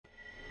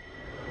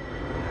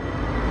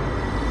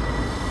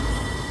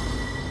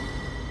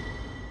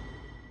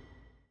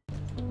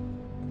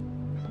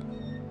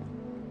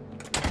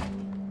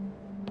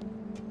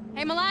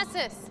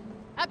molasses.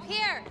 Up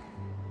here.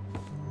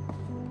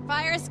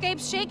 Fire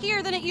escape's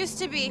shakier than it used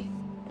to be.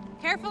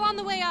 Careful on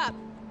the way up.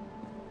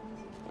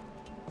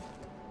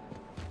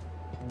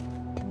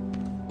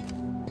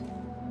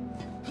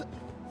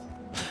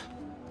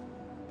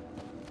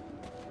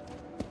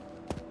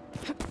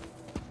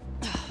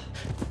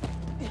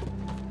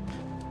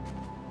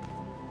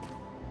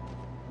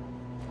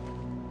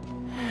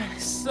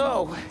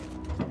 So,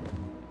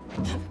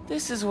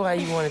 this is why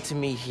you wanted to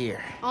meet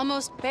here.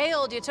 Almost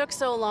bailed you took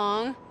so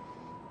long.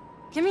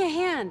 Give me a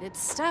hand, it's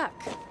stuck.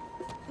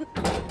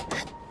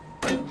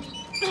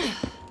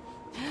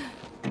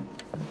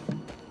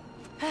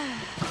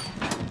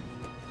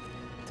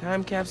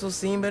 Time capsule's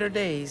seen better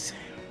days.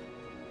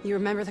 You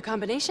remember the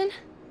combination?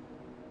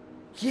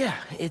 Yeah,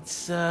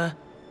 it's, man,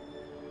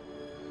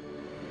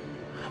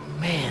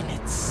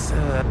 it's,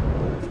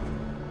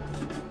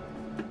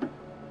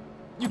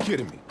 You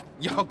kidding me?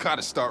 Y'all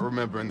gotta start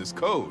remembering this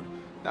code.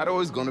 Not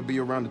always gonna be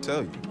around to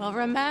tell you. We'll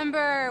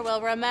remember,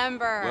 we'll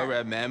remember. We'll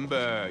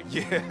remember.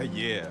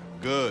 Yeah,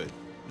 good.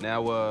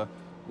 Now,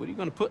 what are you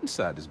gonna put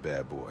inside this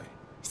bad boy?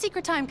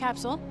 Secret time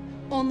capsule.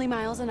 Only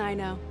Miles and I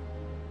know.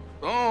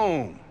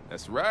 Boom!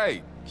 That's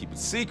right. Keep it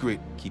secret,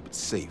 keep it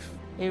safe.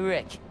 hey,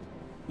 Rick.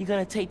 You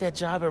gonna take that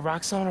job at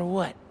Roxxon or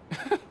what?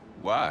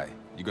 Why?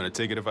 You gonna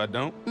take it if I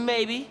don't?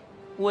 Maybe.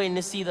 Waiting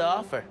to see the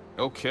offer.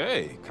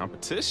 Okay,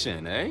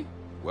 competition, eh?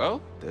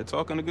 Well, they're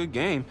talking a good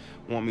game.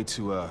 Want me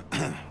to,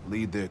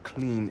 lead their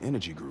clean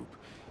energy group.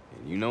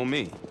 And you know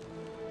me.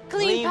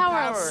 Clean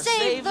power,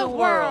 save the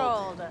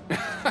world!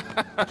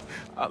 I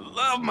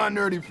love my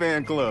nerdy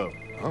fan club.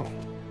 Oh,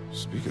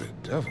 speak of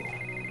the devil.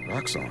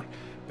 Roxxon.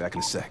 Back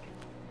in a sec.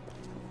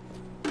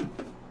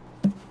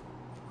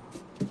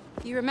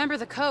 You remember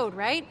the code,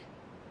 right?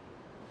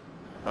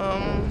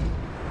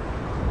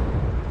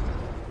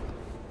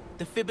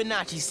 The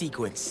Fibonacci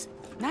sequence.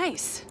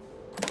 Nice.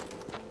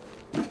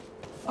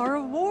 A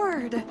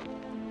reward.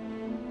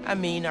 I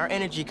mean, our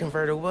energy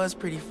converter was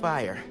pretty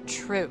fire.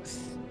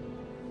 Truth.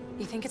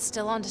 You think it's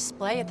still on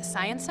display at the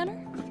Science Center?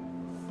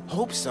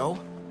 Hope so.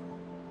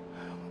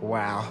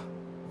 Wow.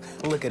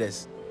 Look at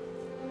us.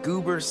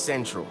 Goober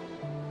Central.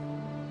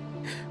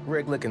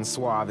 Rick looking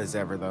suave as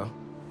ever, though.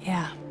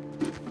 Yeah.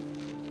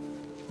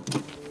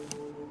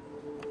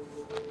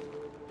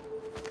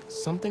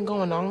 Something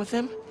going on with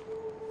him?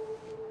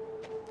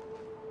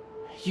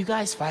 You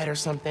guys fight or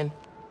something?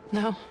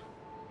 No.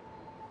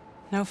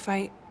 No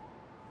fight.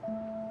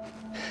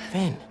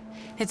 Finn,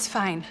 It's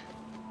fine.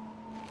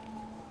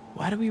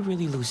 why do we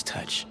really lose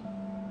touch?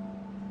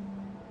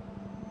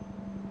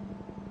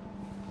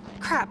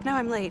 Crap, now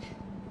I'm late.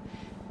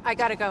 I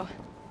gotta go.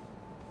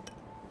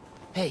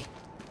 Hey,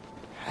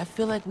 I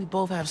feel like we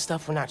both have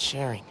stuff we're not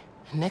sharing.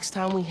 Next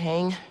time we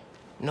hang,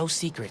 no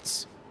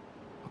secrets.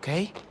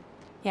 Okay?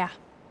 Yeah.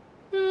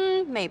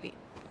 Maybe.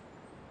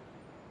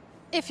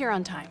 If you're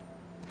on time.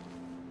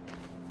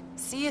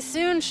 See you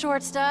soon,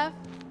 short stuff.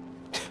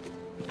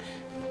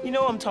 You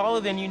know I'm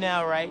taller than you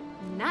now, right?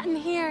 Not in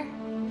here.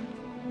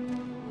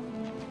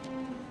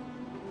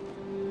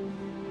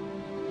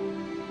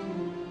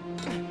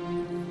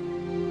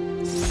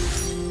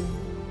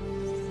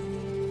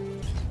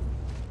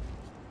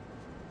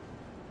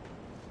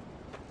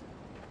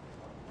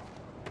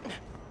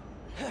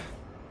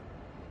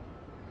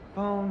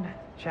 Phone,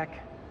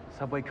 check.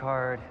 Subway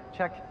card,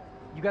 check.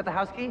 You got the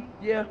house key?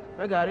 Yeah,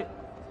 I got it.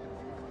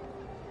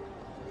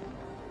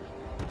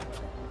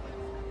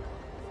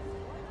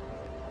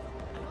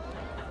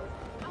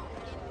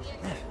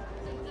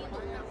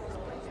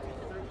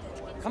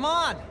 Come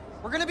on!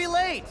 We're gonna be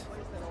late!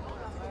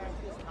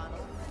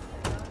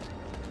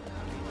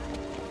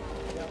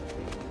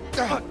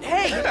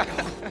 Hey!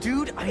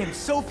 Dude, I am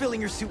so filling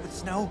your suit with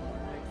snow.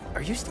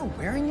 Are you still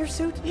wearing your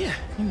suit? Yeah,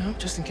 you know,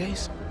 just in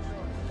case.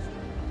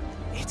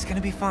 It's gonna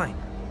be fine.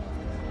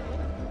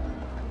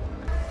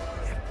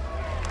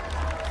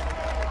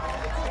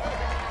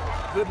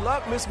 Good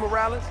luck, Miss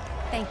Morales.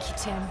 Thank you,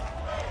 Tim.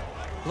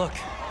 Look,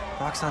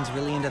 Roxxon's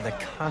really into the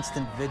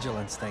constant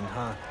vigilance thing,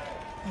 huh?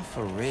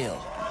 For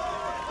real.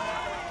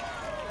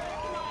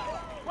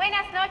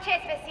 Buenas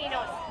noches,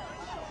 vecinos.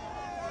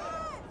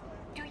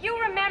 Do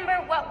you remember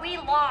what we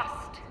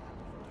lost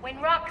when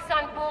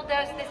Roxxon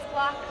bulldozed this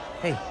block?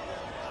 Hey,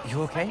 you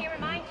Let me okay?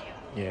 remind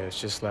you. Yeah, it's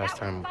just last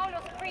time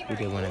we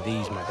did one of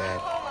these, my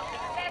bad.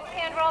 Best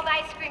hand-rolled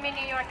ice cream in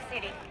New York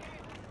City.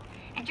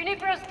 And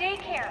Junipero's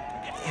daycare.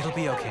 It'll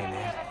be okay,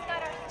 man.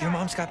 Your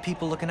mom's got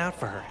people looking out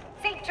for her.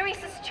 St.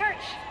 Teresa's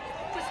Church,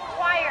 whose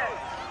choir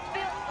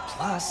built the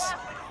Plus, walk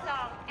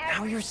song now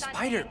every you're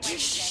Sunday.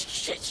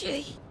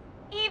 Spider.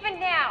 Even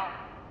now,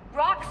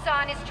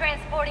 Roxxon is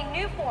transporting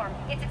Newform,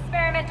 its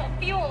experimental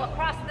fuel,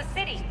 across the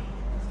city.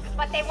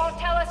 But they won't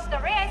tell us the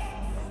risks.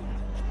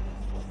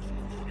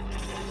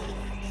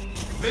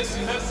 This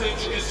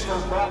message is for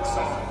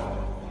Roxxon.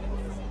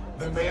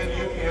 The man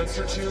you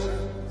answer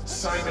to,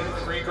 Simon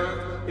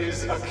Krieger,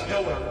 is a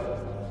killer.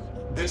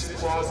 This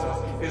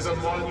plaza is a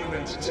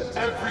monument to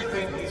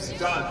everything he's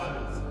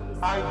done.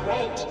 I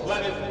won't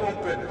let it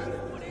open.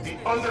 The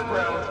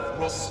underground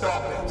will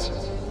stop it.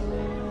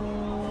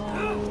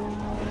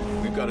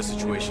 got a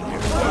situation here.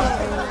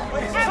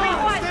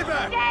 Everyone,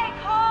 stay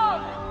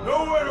calm!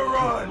 Nowhere to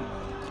run!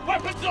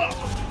 Weapons up!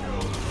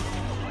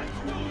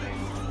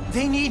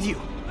 They need you.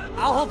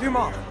 I'll help your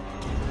mom.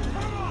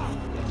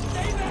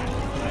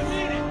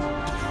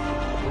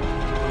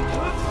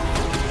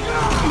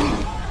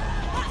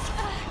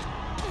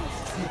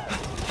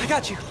 I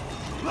got you.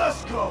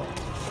 Let's go!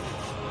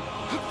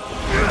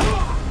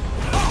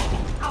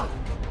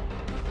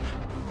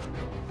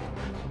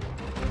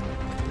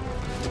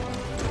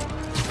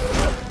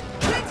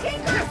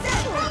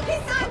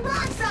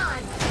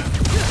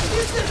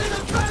 This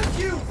isn't about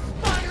you,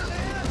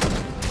 Spider-Man!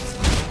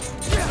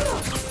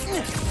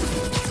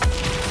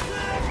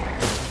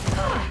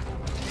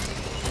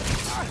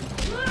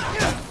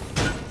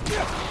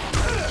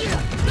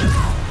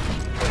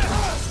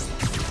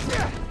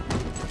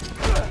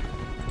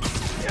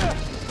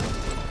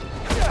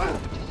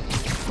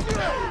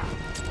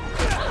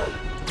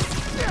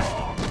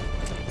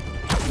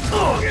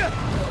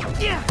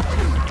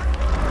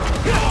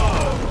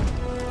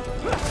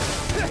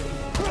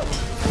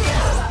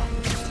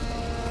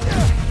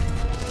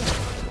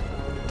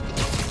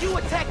 You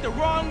attacked the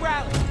wrong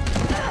route!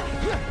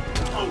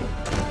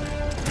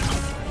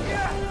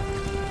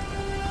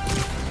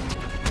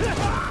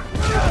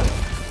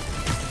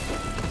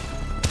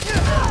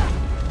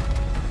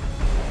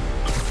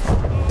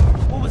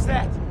 What was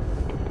that?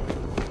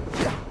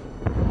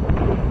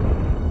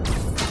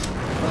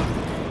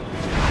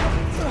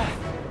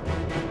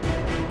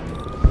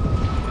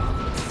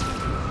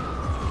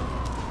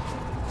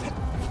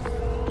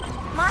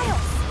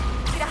 Miles!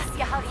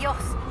 Gracias a Dios.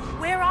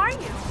 Where are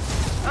you?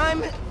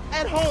 I'm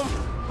at home,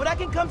 but I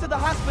can come to the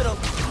hospital.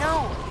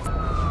 No.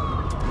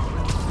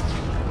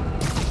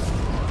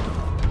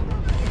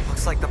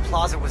 Looks like the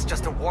plaza was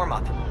just a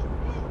warm-up.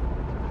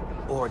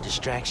 Or a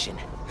distraction.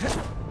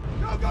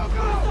 Go, go,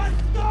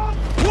 go!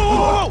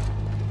 Whoa!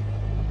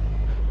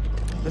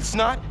 Let's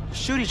not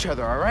shoot each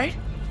other, all right?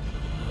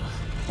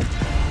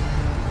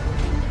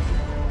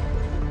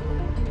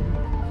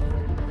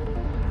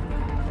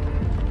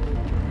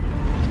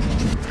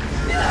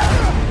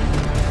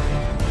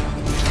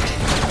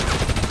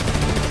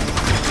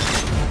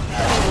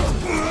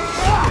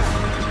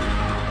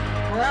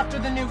 We're after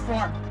the new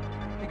form.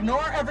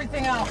 Ignore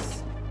everything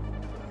else.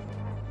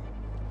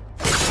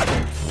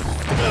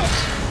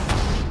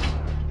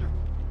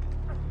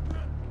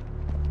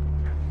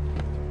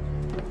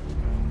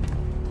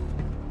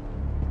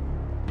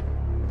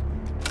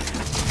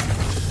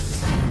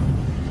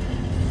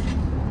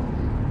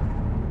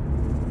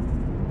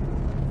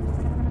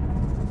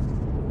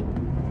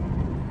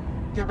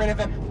 Get rid of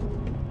him.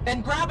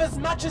 Then grab as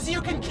much as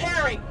you can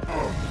carry!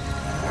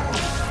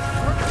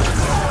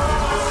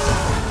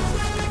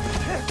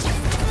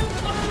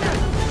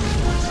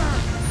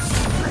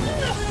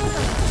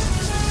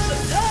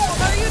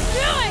 What are you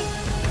doing?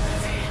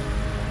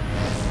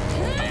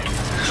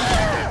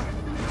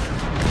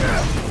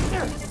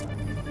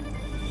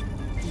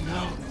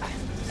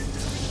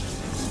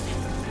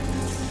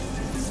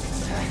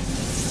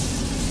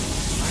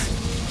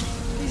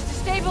 He's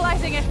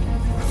destabilizing it.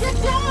 Get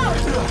down!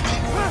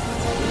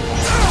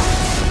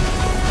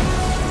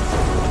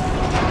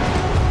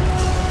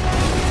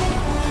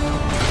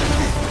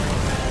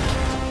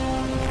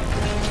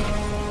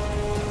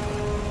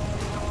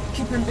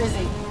 Keep him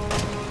busy.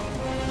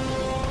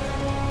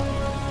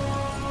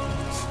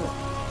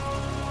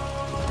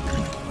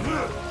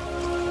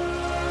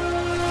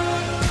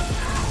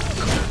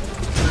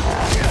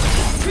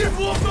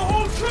 People off the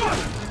whole truck!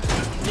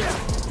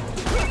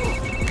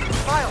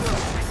 Miles,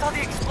 I saw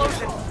the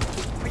explosion.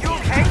 Are you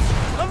okay?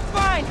 I'm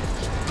fine!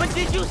 But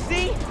did you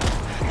see?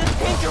 The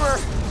Tinkerer!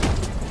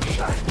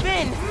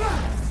 Spin!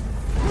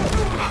 Oh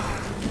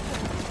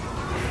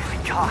my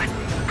God.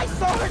 I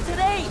saw her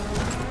today!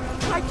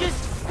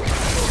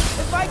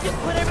 If I just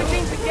put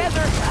everything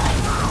together...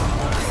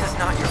 This is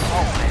not your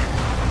fault, man.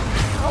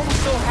 I was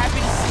so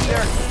happy to see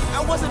her. I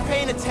wasn't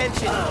paying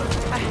attention.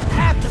 I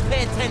have to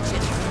pay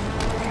attention.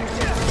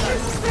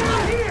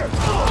 Stay here!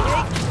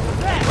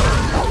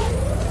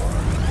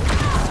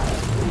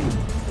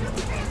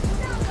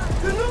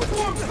 The new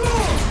form's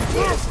gone!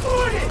 We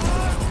destroyed it!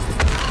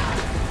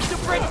 The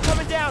brake's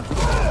coming down!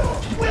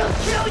 We'll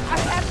kill you! I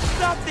have to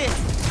stop this!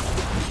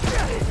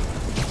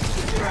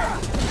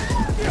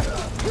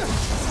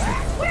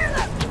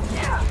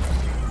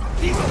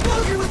 The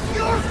explosion was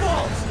your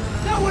fault!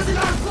 That wasn't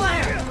our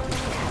plan!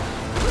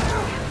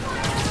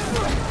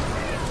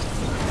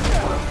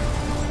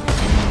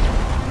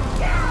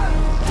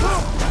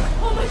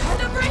 Oh my god,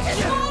 the brake is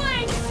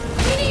falling!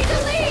 We need to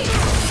leave!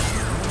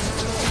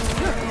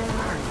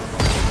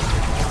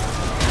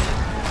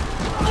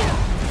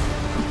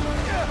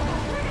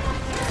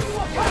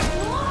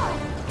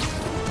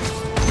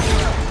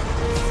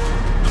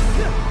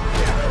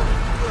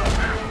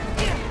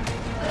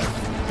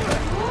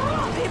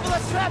 People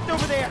are trapped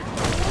over there!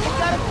 I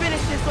gotta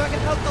finish this so I can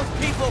help those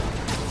people!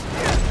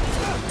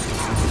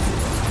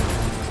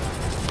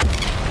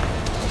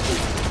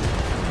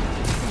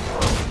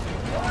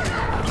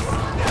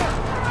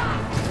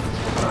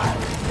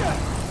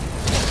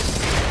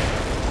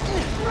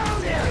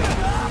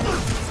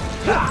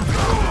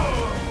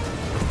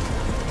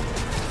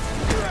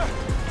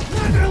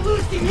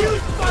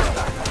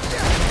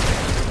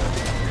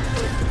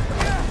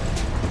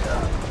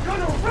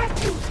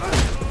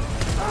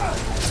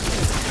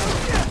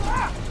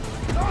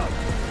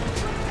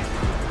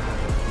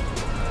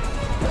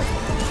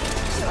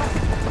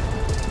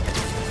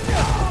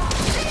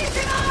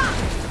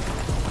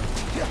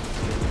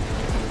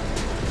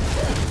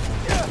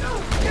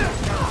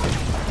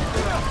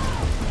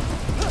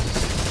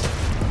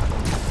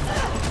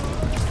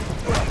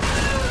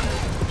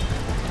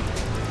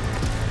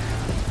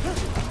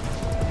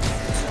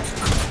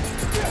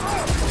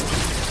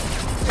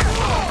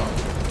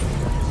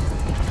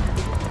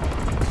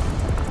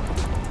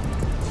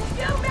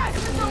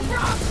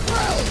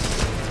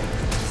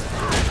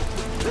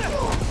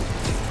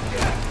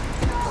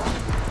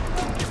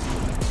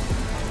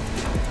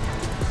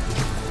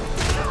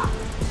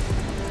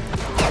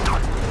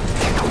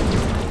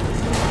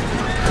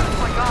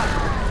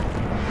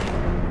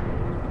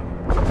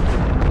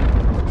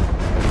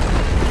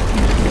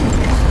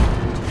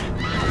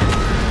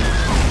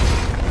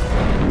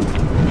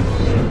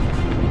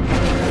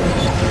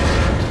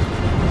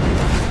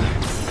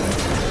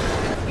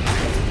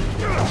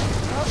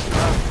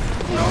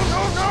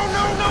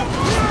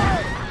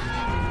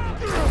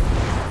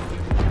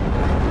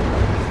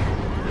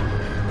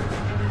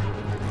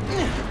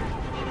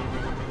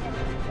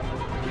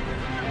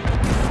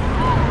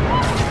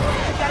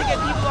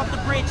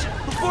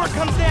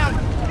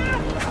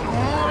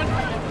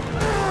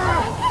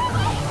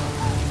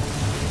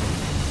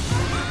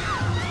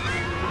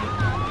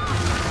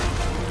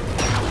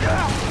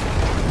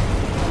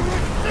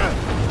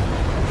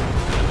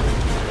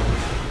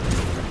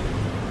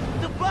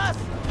 The bus!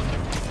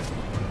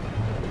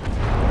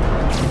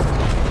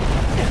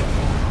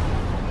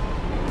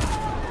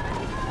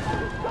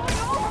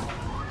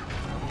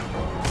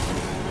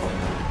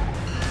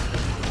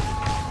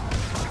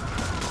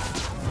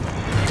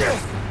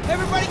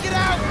 Everybody get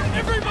out!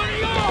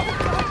 Everybody off!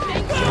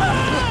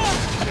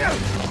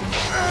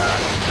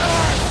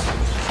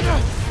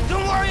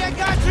 Don't worry, I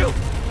got you!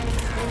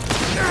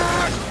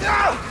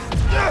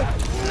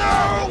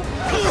 No!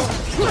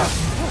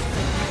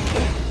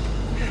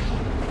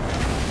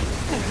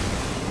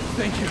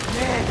 Thank you.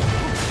 Man!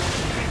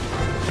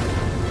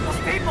 Those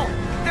people!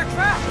 They're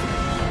trapped!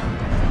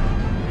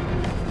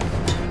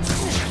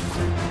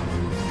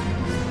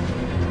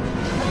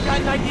 I've got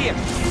an idea!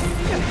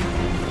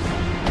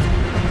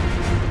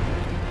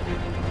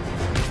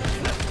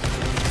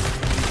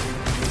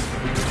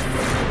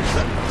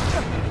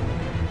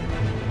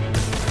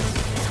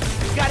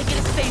 Gotta get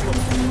it stable.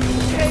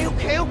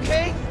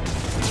 Okay.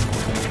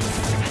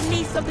 I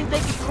need something they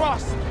can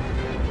cross.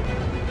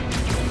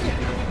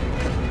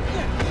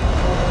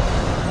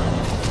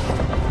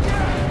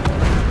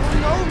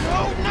 No!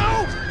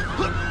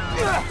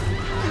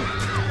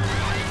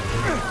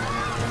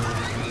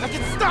 I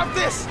can stop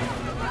this!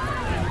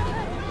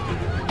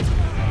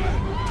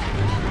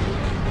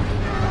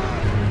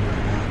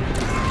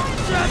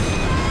 Just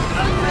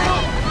a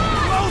little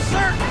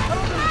closer!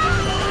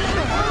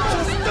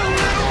 Just a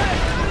little!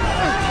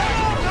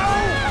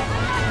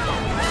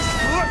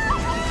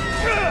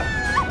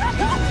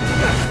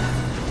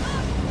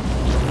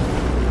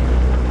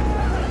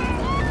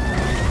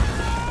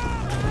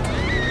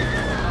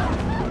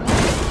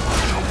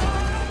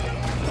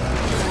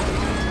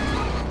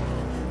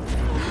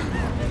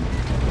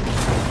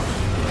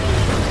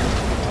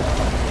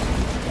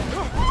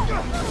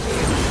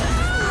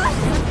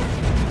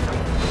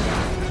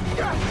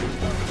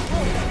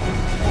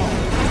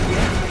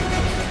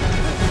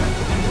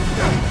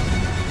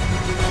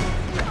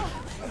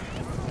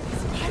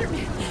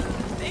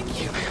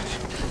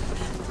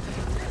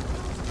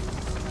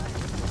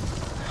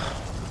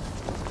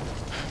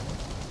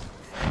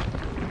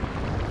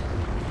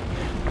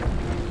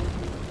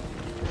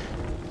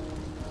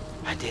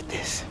 I did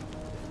this.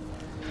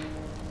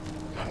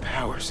 My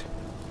powers.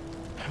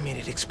 I made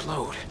it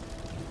explode.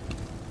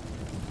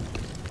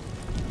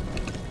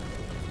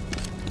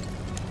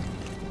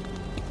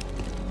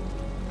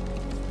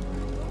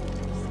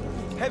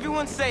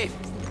 Everyone's safe.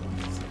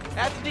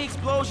 After the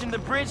explosion, the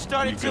bridge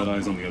started You've got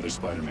eyes on the other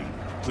Spider-Man.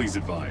 Please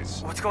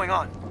advise. What's going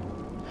on?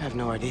 I have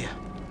no idea.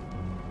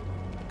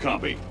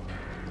 Copy.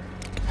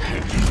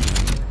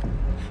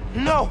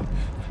 No!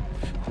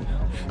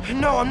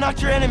 No, I'm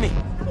not your enemy!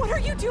 What are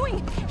you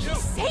doing? He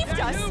saved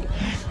us!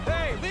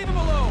 Hey, leave him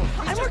alone!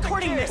 I'm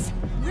recording this!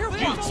 We're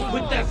watching!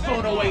 Put that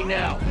phone away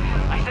now!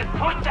 I said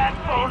put that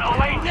phone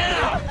away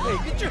now!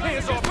 Hey, get your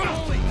hands off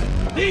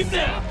me! Leave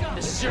now!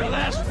 This is your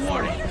last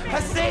warning! I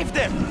saved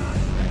him!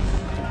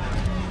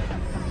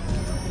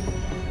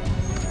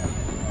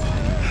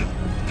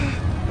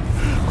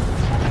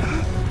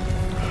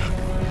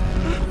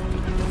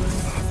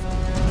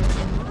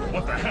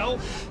 What the hell?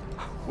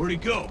 Where'd he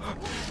go?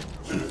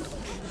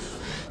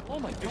 Oh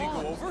my God! Did he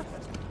go over?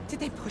 Did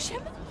they push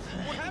him?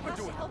 What happened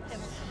to him? Help him.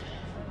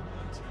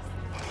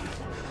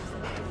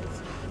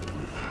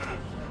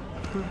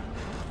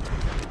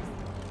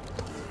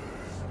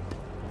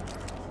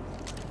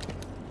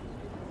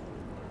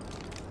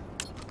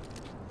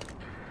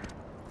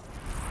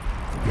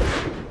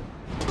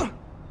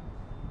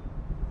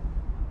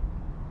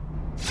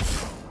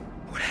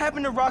 What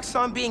happened to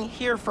Roxxon being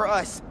here for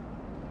us?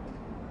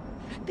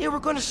 They were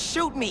gonna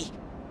shoot me!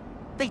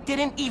 They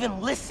didn't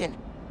even listen!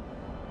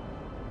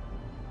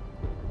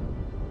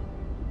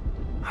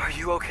 Are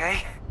you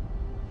okay?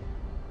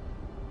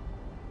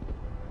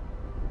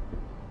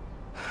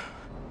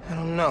 I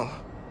don't know.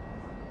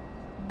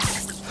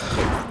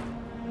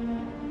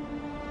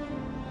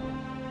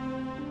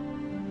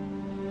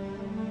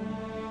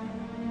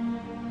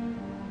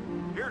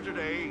 Here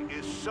today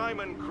is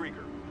Simon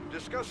Krieger,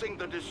 discussing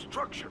the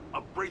destruction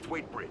of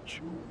Braithwaite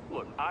Bridge.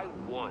 Look, I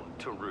want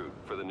to root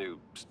for the new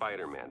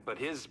Spider-Man, but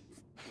his,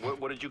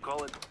 what did you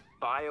call it?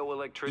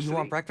 Bioelectricity? You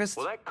want breakfast?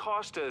 Well, that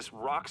cost us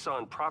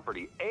Roxxon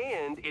property,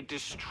 and it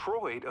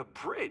destroyed a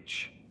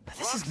bridge. But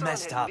this is Roxxon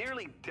messed had up.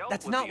 nearly dealt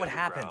That's with not the what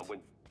underground happened.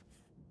 when-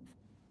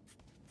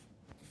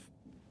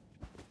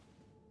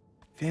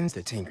 Finn's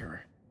the Tinkerer.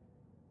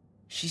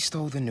 She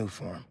stole the new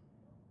form.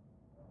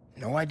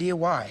 No idea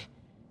why.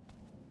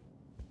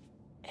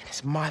 And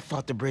it's my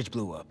fault the bridge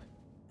blew up.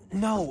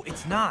 No,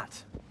 it's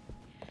not.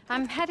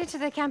 I'm headed to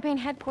the campaign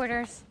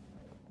headquarters.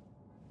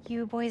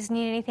 You boys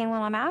need anything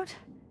while I'm out?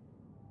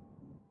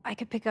 I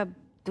could pick up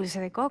dulce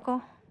de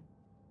coco.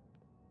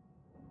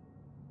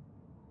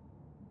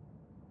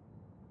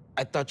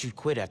 I thought you'd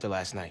quit after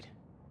last night.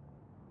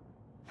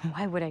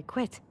 Why would I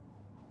quit?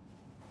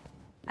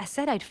 I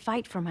said I'd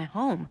fight for my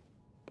home.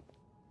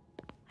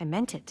 I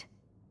meant it.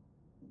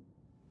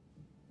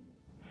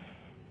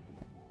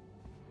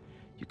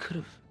 You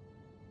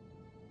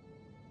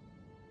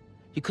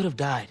could have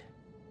died.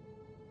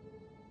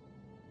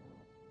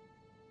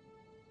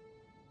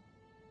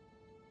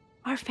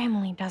 Our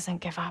family doesn't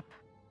give up.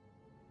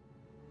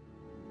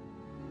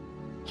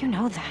 You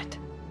know that.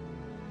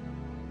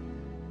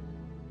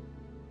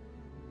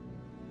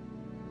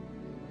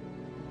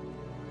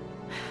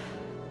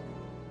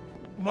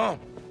 Mom!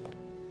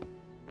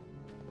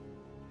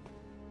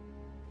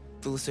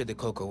 Dulce de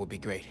Coco would be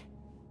great.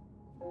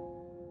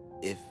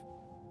 If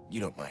you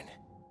don't mind.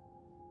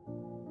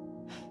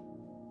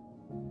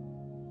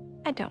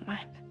 I don't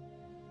mind.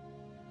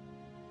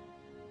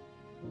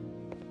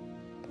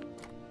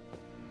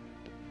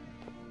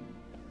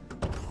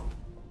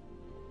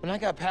 When I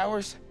got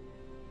powers,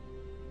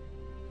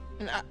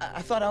 and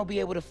I thought I'll be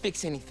able to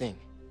fix anything.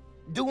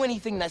 Do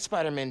anything that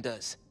Spider-Man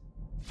does.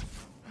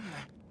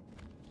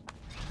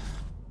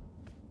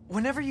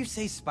 Whenever you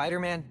say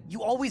Spider-Man,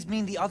 you always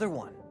mean the other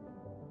one.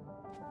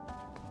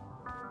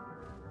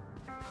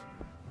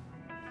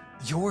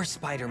 You're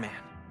Spider-Man.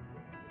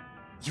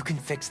 You can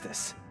fix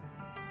this.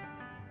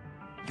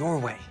 Your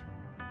way.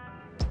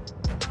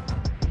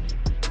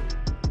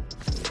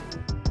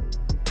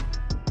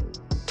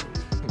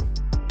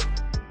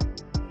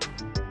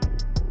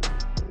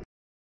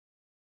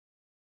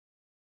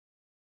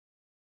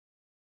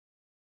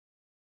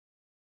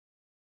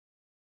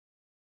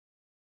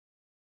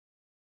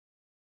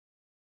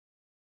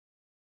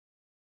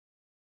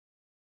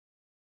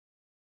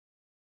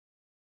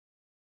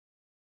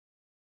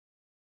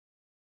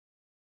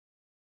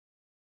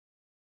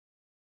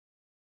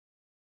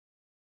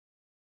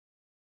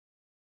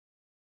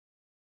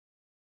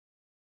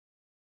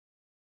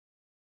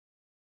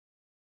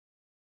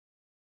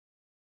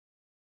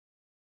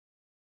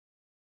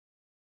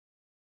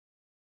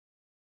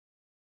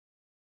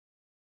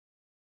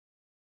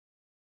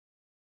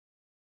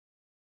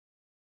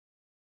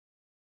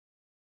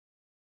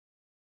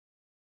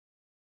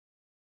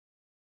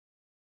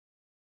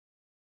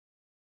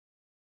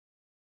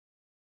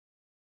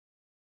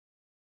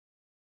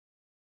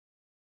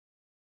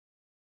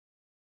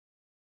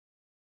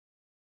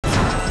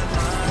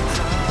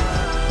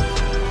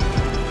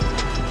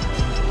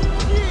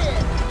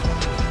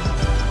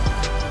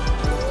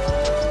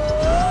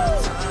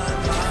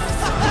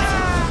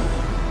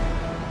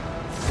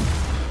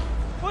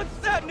 What's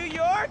that, New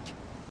York?